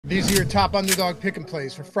These are your top underdog pick and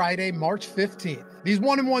plays for Friday, March 15th. These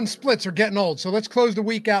 1-and-1 splits are getting old, so let's close the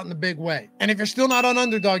week out in the big way. And if you're still not on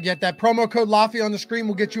Underdog yet, that promo code LAFI on the screen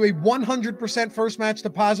will get you a 100% first match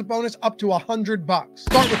deposit bonus up to $100.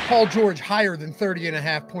 Start with Paul George higher than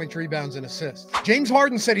 30.5 points, rebounds, and assists. James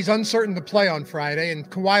Harden said he's uncertain to play on Friday,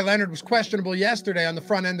 and Kawhi Leonard was questionable yesterday on the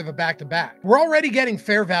front end of a back-to-back. We're already getting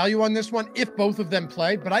fair value on this one if both of them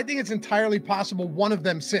play, but I think it's entirely possible one of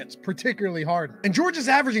them sits, particularly Harden. And George is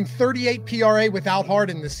averaging 38 PRA without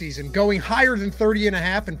Harden this season, going higher than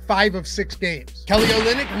 30.5 in 5 of 6 games. Kelly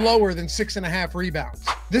Olynyk lower than 6.5 rebounds.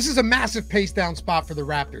 This is a massive pace down spot for the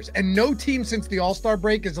Raptors, and no team since the All-Star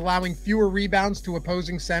break is allowing fewer rebounds to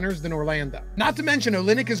opposing centers than Orlando. Not to mention,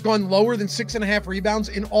 Olynyk has gone lower than 6.5 rebounds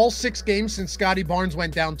in all 6 games since Scotty Barnes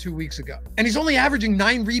went down 2 weeks ago. And he's only averaging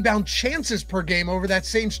 9 rebound chances per game over that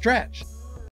same stretch.